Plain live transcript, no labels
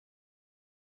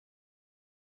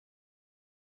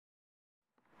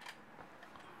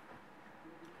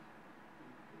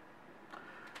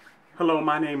Hello,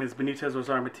 my name is Benitez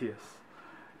Rosar Matias,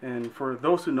 and for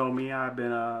those who know me, I've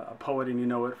been a poet, and you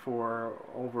know it, for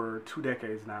over 2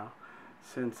 decades now.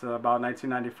 Since about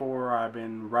 1994, I've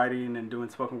been writing and doing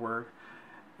spoken word,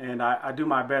 and I do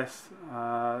my best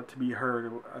to be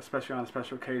heard, especially on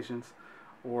special occasions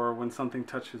or when something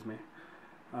touches me.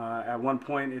 At one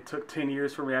point, it took 10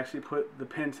 years for me to actually put the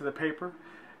pen to the paper,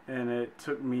 and it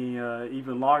took me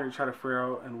even longer to try to figure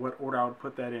out in what order I would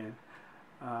put that in.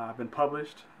 I've been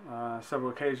published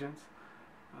several occasions.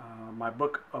 My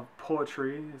book of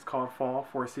poetry is called Fall,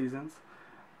 4 Seasons,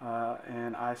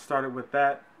 and I started with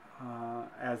that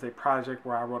as a project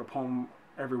where I wrote a poem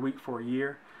every week for a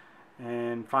year,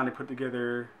 and finally put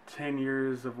together 10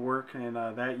 years of work in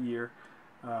that year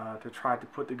to try to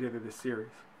put together this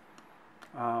series.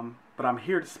 But I'm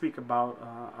here to speak about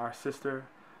our sister,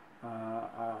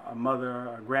 a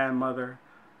mother, a grandmother,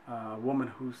 a woman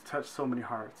who's touched so many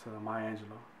hearts, Maya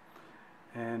Angelou.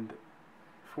 And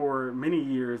for many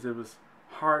years it was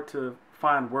hard to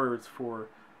find words for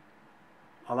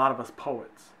a lot of us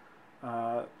poets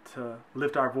to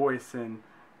lift our voice and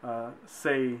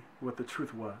say what the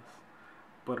truth was.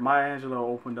 But Maya Angelou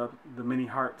opened up the many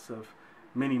hearts of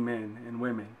many men and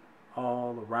women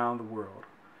all around the world.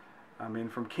 I mean,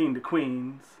 from king to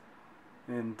queens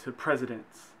and to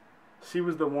presidents. She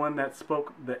was the one that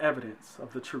spoke the evidence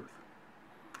of the truth.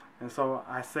 And so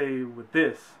I say with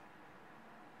this,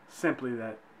 simply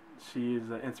that she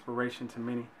is an inspiration to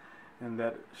many, and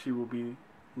that she will be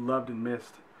loved and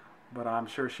missed, but I'm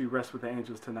sure she rests with the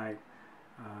angels tonight,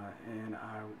 and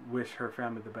I wish her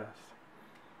family the best.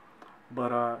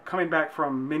 But coming back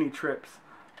from many trips,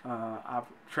 I've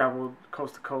traveled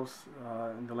coast to coast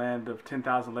in the land of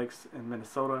 10,000 lakes in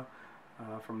Minnesota,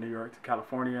 from New York to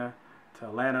California to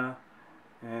Atlanta.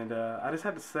 And I just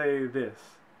have to say this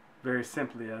very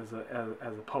simply as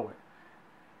a poet,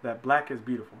 that black is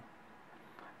beautiful.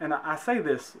 And I say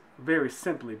this very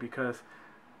simply because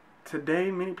today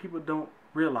many people don't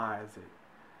realize it.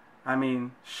 I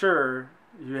mean, sure,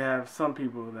 you have some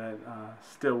people that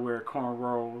still wear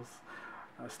cornrows,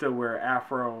 still wear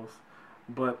afros,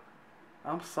 but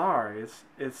I'm sorry,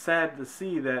 it's sad to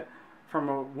see that from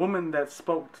a woman that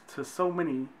spoke to so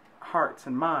many hearts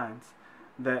and minds,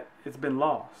 that it's been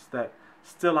lost, that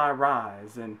Still I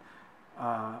Rise and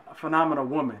a phenomenal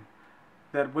woman,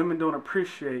 that women don't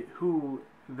appreciate who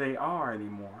they are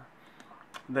anymore.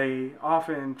 They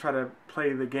often try to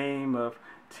play the game of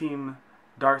team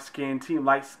dark skinned, team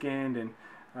light skinned, and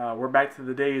we're back to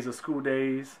the days of school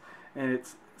days, and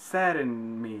it's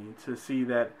saddened me to see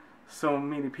that so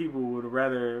many people would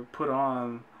rather put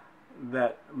on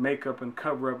that makeup and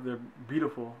cover up their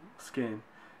beautiful skin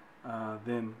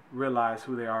than realize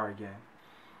who they are again.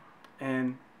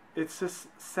 And it's just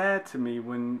sad to me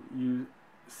when you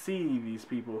see these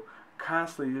people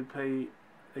constantly play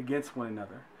against one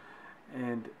another.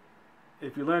 And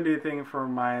if you learned anything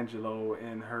from Maya Angelou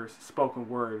and her spoken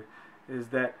word, is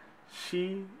that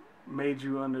she made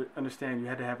you understand you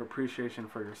had to have appreciation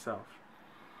for yourself.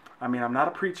 I mean, I'm not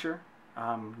a preacher,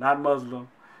 I'm not Muslim,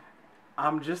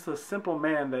 I'm just a simple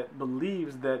man that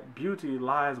believes that beauty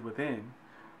lies within,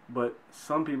 but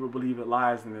some people believe it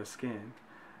lies in their skin.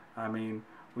 I mean,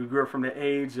 we grew up from the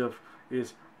age of,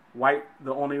 is white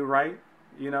the only right,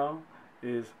 you know?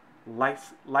 Is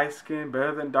light skin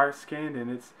better than dark skin?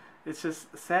 And it's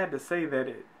just sad to say that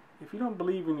if you don't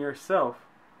believe in yourself,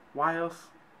 why else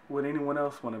would anyone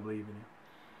else want to believe in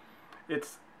you?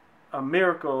 It's a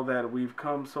miracle that we've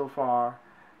come so far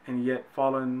and yet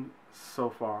fallen so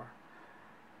far.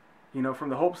 You know, from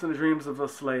the hopes and the dreams of a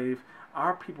slave,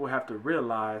 our people have to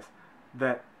realize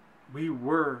that we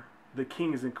were the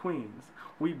kings and queens.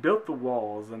 We built the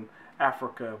walls in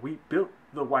Africa. We built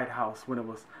the White House when it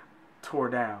was tore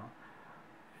down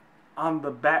on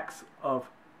the backs of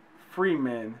free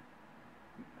men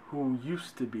who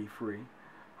used to be free,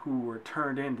 who were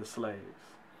turned into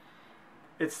slaves.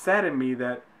 It's saddened me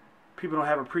that people don't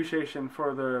have appreciation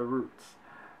for their roots.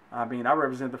 I mean, I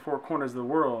represent the 4 corners of the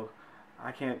world.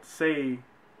 I can't say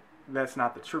that's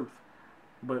not the truth.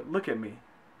 But look at me.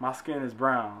 My skin is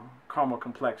brown, caramel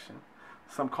complexion.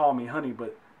 Some call me honey,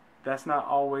 but that's not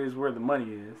always where the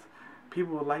money is.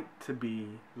 People like to be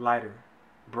lighter,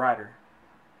 brighter,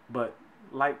 but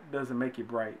light doesn't make you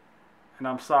bright. And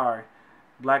I'm sorry,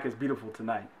 black is beautiful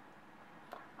tonight.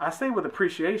 I say with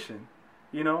appreciation,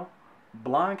 you know,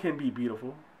 blonde can be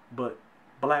beautiful, but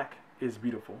black is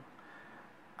beautiful.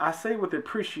 I say with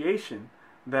appreciation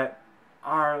that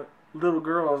our little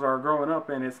girls are growing up,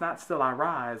 and it's not Still I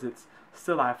Rise, it's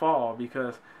Still I Fall.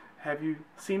 Because have you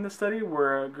seen the study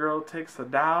where a girl takes a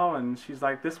doll and she's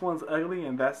like, this one's ugly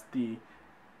and that's the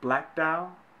black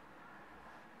doll?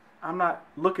 I'm not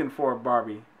looking for a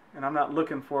Barbie, and I'm not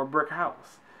looking for a brick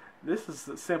house. This is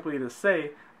simply to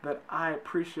say that I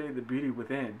appreciate the beauty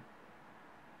within.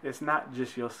 It's not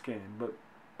just your skin, but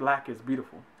black is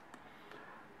beautiful.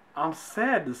 I'm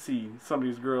sad to see some of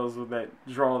these girls that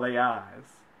draw their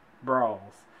eyes,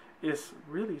 brows. It's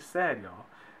really sad, y'all.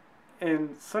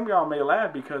 And some of y'all may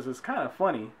laugh because it's kind of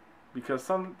funny, because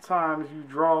sometimes you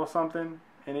draw something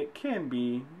and it can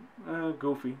be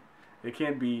goofy. It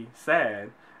can be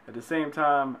sad. At the same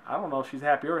time, I don't know if she's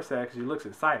happy or sad because she looks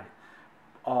excited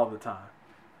all the time.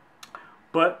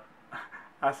 But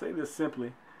I say this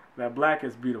simply, that black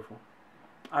is beautiful.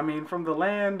 I mean, from the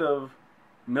land of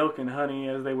milk and honey,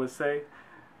 as they would say,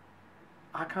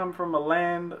 I come from a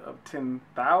land of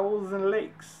 10,000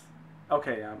 lakes.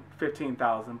 Okay, I'm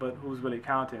 15,000, but who's really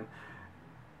counting?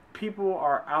 People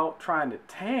are out trying to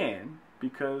tan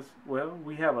because, well,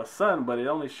 we have a sun, but it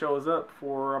only shows up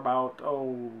for about,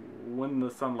 when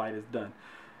the sunlight is done.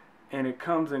 And it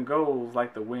comes and goes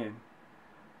like the wind.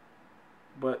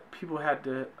 But people had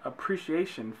the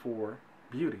appreciation for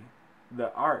beauty,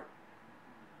 the art.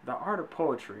 The art of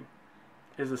poetry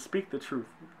is to speak the truth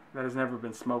that has never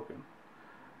been spoken.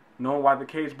 Knowing why the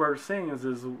caged bird sings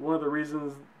is one of the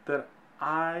reasons that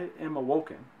I am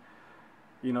awoken.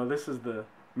 You know, this is the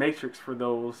matrix for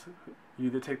those. You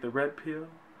either take the red pill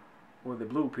or the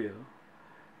blue pill.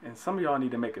 And some of y'all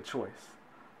need to make a choice,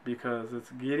 because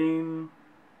it's getting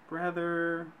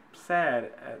rather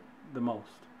sad at the most.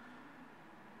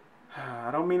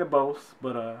 I don't mean to boast,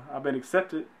 but I've been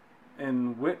accepted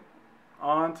and went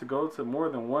on to go to more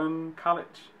than one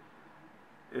college.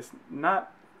 It's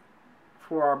not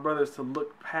for our brothers to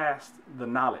look past the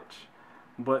knowledge,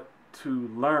 but to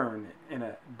learn and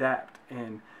adapt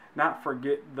and not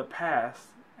forget the past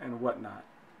and whatnot.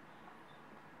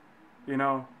 You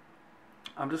know,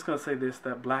 I'm just going to say this,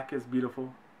 that black is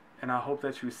beautiful, and I hope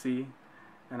that you see,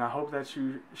 and I hope that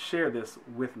you share this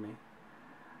with me.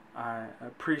 I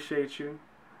appreciate you,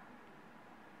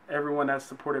 everyone that's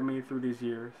supported me through these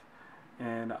years,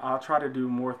 and I'll try to do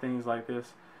more things like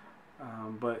this,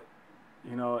 but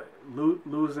you know,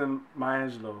 losing my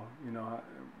Angelou, you know,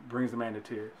 brings a man to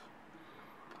tears.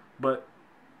 But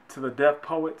to the deaf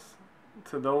poets,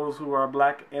 to those who are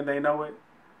black and they know it,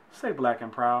 stay black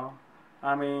and proud.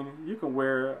 I mean, you can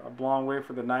wear a blonde wig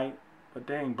for the night, but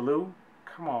dang, blue?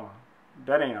 Come on,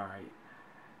 that ain't alright.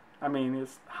 I mean,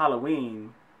 it's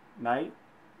Halloween night,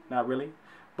 not really,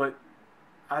 but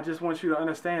I just want you to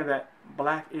understand that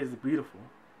black is beautiful.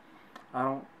 I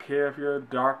don't care if you're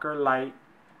dark or light,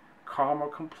 caramel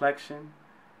complexion,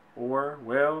 or,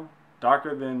 well,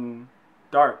 darker than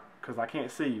dark, because I can't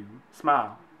see you.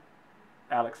 Smile,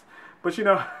 Alex. But you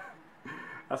know,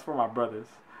 that's for my brothers.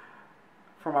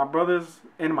 For my brothers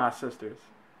and my sisters.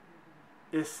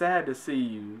 It's sad to see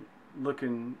you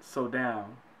looking so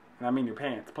down. And I mean your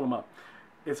pants, pull them up.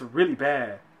 It's really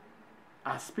bad.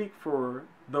 I speak for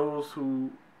those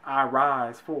who I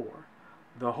rise for,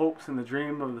 the hopes and the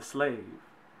dream of the slave.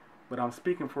 But I'm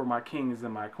speaking for my kings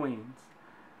and my queens.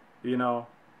 You know,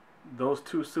 those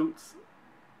two suits,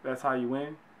 that's how you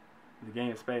win. The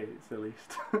game of spades, at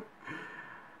least.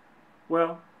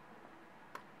 Well,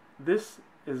 this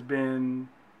has been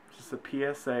just a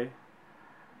PSA.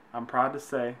 I'm proud to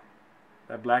say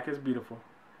that black is beautiful.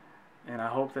 And I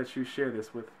hope that you share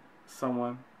this with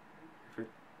someone. If it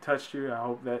touched you, I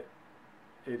hope that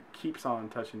it keeps on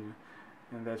touching you,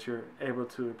 and that you're able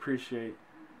to appreciate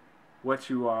what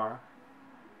you are,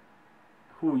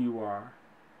 who you are,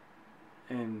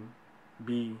 and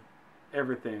be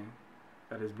everything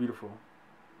that is beautiful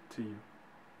to you.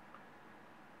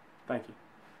 Thank you.